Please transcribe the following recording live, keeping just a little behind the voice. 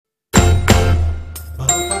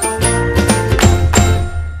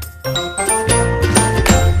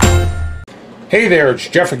Hey there, it's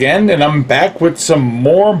Jeff again, and I'm back with some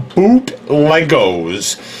more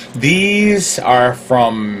BootLegos. These are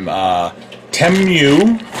from Temu,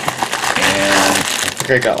 and I think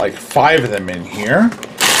I got like 5 of them in here.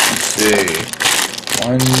 Let's see.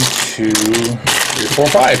 1, 2, 3, 4,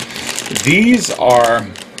 5. These are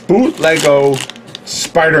BootLego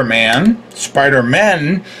Spider-Men,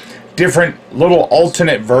 different little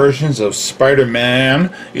alternate versions of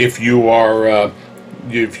Spider-Man. If you are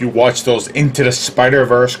if you watch those Into the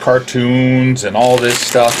Spider-Verse cartoons and all this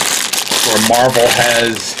stuff, where Marvel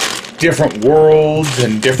has different worlds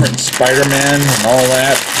and different Spider-Men and all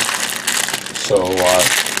that. So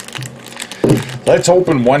let's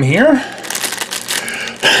open one here.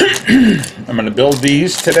 I'm going to build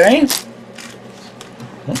these today.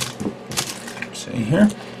 See here.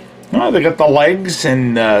 Oh, they got the legs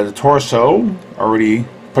and the torso already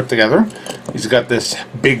put together. He's got this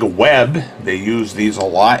big web. They use these a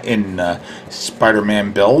lot in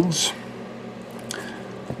Spider-Man builds.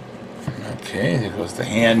 Okay, there goes the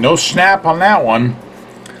hand. No snap on that one.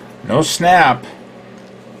 No snap.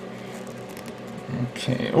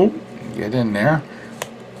 Okay, oh, get in there.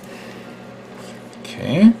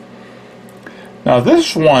 Okay. Now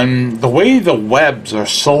this one, the way the webs are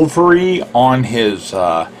silvery on his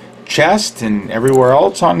chest and everywhere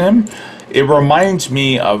else on him, it reminds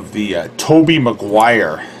me of the Tobey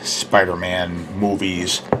Maguire Spider-Man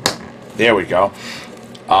movies. There we go.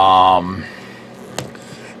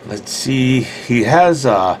 Let's see. He has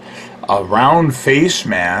a round face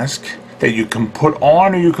mask that you can put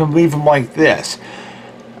on, or you can leave him like this.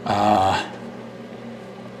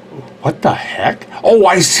 What the heck? Oh,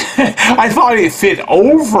 I thought it fit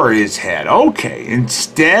over his head. Okay,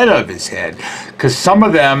 instead of his head. Because some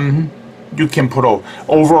of them you can put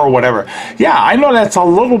over or whatever. Yeah, I know that's a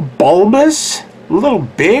little bulbous, a little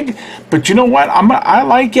big, but you know what? I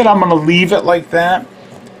like it. I'm going to leave it like that.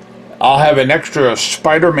 I'll have an extra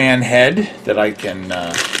Spider-Man head that I can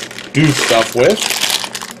do stuff with.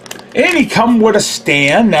 And he come with a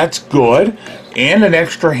stand. That's good. And an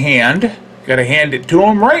extra hand. Got to hand it to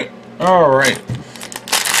him, right? All right.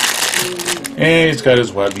 And he's got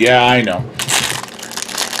his web. Yeah, I know.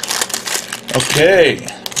 Okay.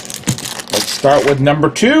 Let's start with number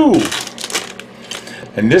 2.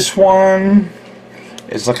 And this one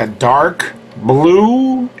is like a dark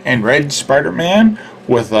blue and red Spider-Man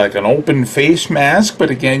with like an open face mask.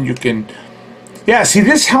 But again, you can... Yeah, see,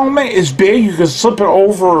 this helmet is big. You can slip it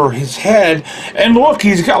over his head. And look,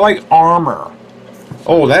 he's got like armor.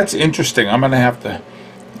 Oh, that's interesting. I'm going to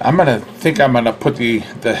put the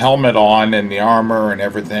helmet on and the armor and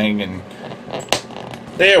everything. And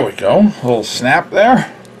there we go. A little snap there.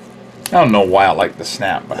 I don't know why I like the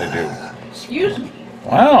snap, but I do. Excuse me.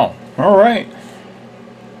 Wow. All right.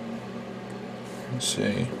 Let's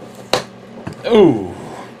see. Ooh.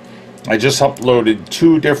 I just uploaded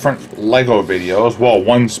 2 different Lego videos. Well,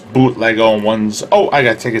 one's BootLego and one's... Oh, I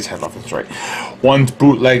gotta take his head off. That's right. One's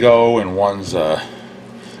BootLego and one's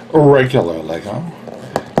regular Lego.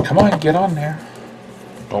 Come on, get on there.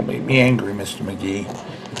 Don't make me angry, Mr. McGee.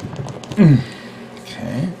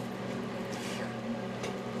 Okay.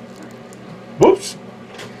 Whoops.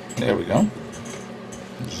 There we go.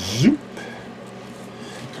 Zoop.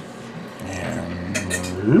 And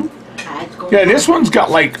zoop. Yeah, this one's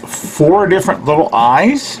got like 4 different little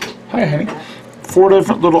eyes. Hi, honey. 4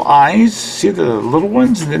 different little eyes. See the little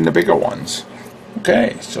ones and then the bigger ones.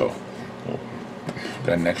 Okay, so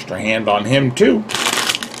got an extra hand on him too.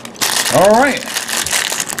 Alright.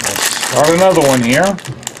 Let's start another one here.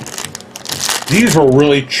 These were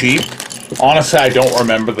really cheap. Honestly, I don't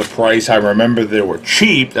remember the price. I remember they were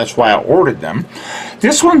cheap. That's why I ordered them.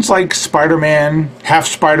 This one's like Spider-Man, half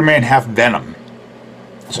Venom.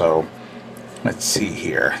 So, let's see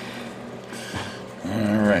here.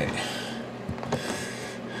 Alright.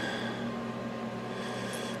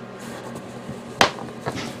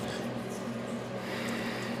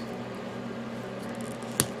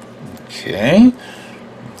 Okay.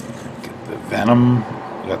 Get the Venom.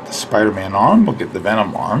 We got the Spider-Man arm. We'll get the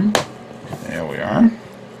Venom arm. There we are.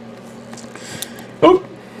 Oh!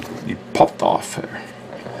 He popped off there.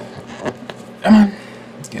 Come on.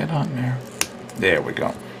 Get on there. There we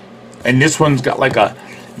go. And this one's got like a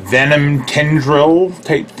Venom tendril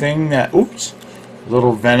type thing that... Oops.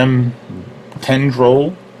 Little Venom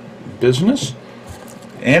tendril business.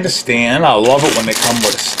 And a stand. I love it when they come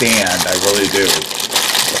with a stand. I really do.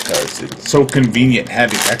 Because it's so convenient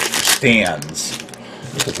having extra stands.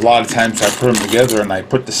 Because a lot of times I put them together and I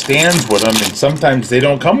put the stands with them, and sometimes they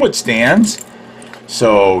don't come with stands.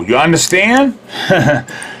 So, you understand?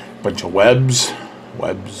 Bunch of webs.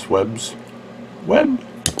 Web.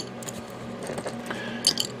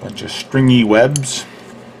 Bunch of stringy webs.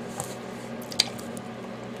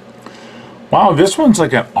 Wow, this one's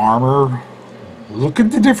like an armor. Look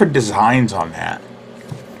at the different designs on that.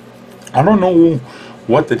 I don't know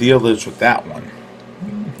what the deal is with that one.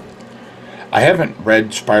 I haven't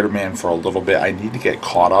read Spider-Man for a little bit. I need to get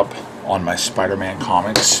caught up on my Spider-Man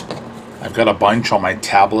comics. I've got a bunch on my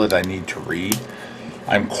tablet I need to read.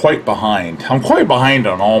 I'm quite behind. I'm quite behind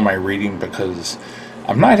on all my reading because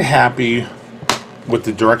I'm not happy with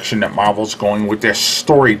the direction that Marvel's going with their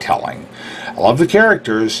storytelling. I love the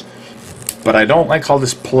characters, but I don't like all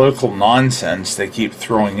this political nonsense they keep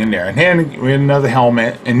throwing in there. And then we had another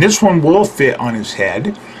helmet, and this one will fit on his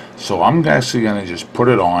head, so I'm actually going to just put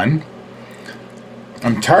it on.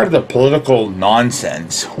 I'm tired of the political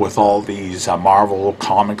nonsense with all these Marvel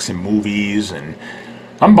comics and movies, and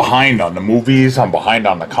I'm behind on the movies, I'm behind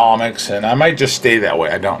on the comics, and I might just stay that way,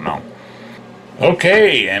 I don't know.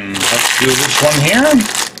 Okay, and let's do this one here.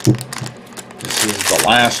 This is the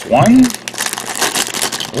last one.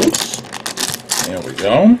 Oops. There we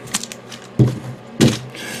go.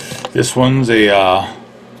 This one's a,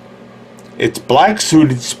 it's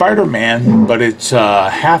black-suited Spider-Man, but it's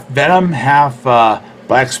half Venom, half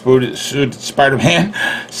black-suited Spider-Man.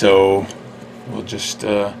 So we'll just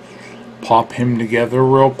pop him together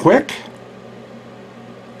real quick.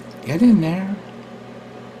 Get in there.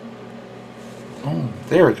 Oh,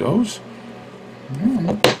 there it goes.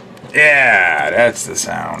 Yeah, that's the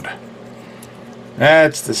sound.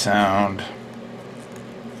 That's the sound.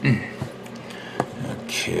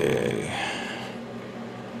 Okay.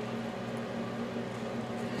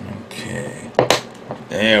 Okay.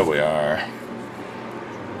 There we are.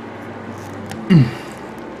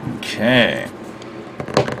 Okay.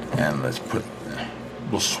 And let's put...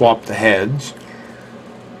 We'll swap the heads.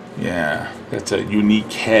 Yeah, that's a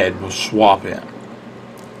unique head. We'll swap it.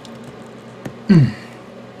 Isn't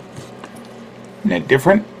that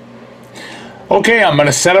different? Okay, I'm going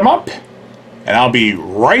to set them up, and I'll be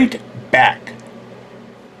right back.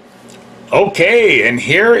 Okay, and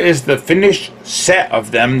here is the finished set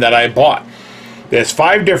of them that I bought. There's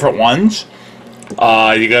 5 different ones. You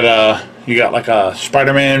got like a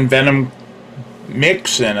Spider-Man Venom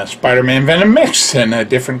mix and a Spider-Man Venom mix and a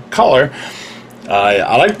different color.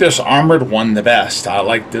 I like this armored one the best. I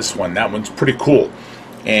like this one. That one's pretty cool.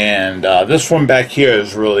 And this one back here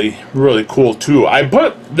is really cool too. I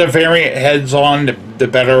put the variant heads on, the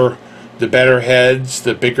better heads,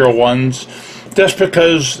 the bigger ones, just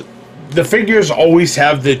because the figures always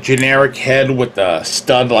have the generic head with the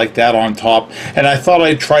stud like that on top, and I thought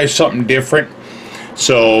I'd try something different.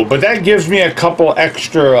 So, but that gives me a couple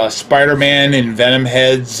extra Spider-Man and Venom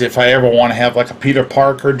heads if I ever want to have like a Peter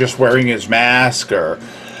Parker just wearing his mask or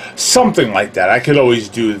something like that. I could always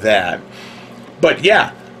do that. But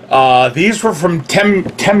yeah, these were from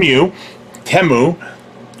Temu.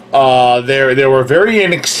 They were very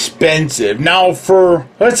inexpensive. Now,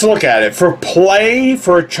 let's look at it. For play,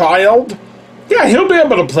 for a child, yeah, he'll be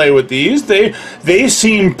able to play with these. They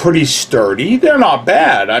seem pretty sturdy. They're not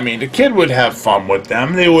bad. I mean, a kid would have fun with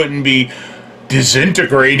them. They wouldn't be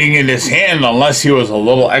disintegrating in his hand unless he was a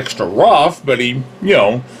little extra rough, but he,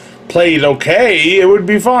 played okay. It would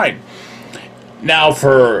be fine. Now,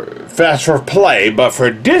 that's for play, but for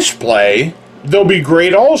display, they'll be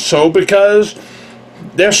great also because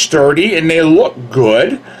they're sturdy and they look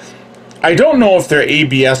good. I don't know if they're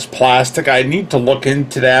ABS plastic. I need to look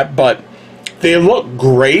into that, but they look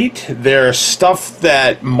great. They're stuff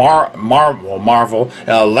that Marvel,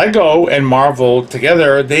 Lego and Marvel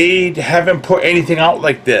together, they haven't put anything out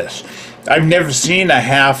like this. I've never seen a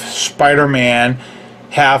half Spider-Man,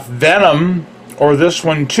 half Venom, or this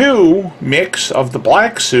one too, mix of the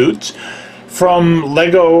black suits from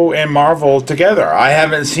Lego and Marvel together. I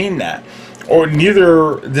haven't seen that. Or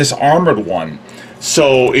neither this armored one.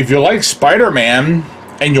 So if you like Spider-Man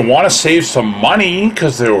and you want to save some money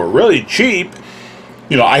because they were really cheap,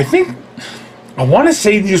 I want to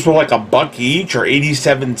say these were like $1 each or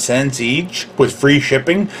 87 cents each with free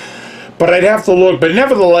shipping. But I'd have to look. But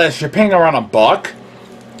nevertheless, you're paying around $1.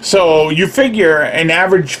 So you figure an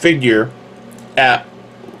average figure at,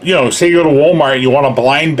 say you go to Walmart and you want a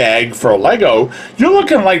blind bag for a Lego, you're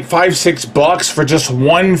looking like $5-6 for just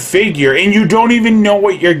one figure, and you don't even know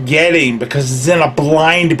what you're getting because it's in a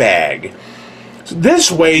blind bag. So this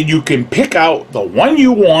way you can pick out the one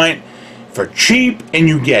you want for cheap and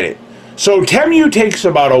you get it. So Temu takes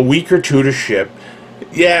about a week or 2 to ship.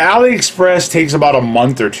 Yeah, AliExpress takes about a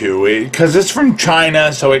month or 2 because it's from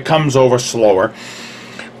China, so it comes over slower.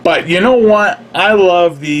 But you know what? I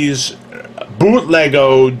love these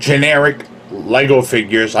BootLego generic Lego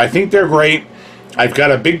figures. I think they're great. I've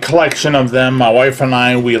got a big collection of them. My wife and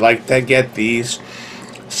I, we like to get these.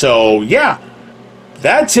 So, yeah.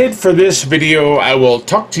 That's it for this video. I will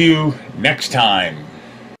talk to you next time.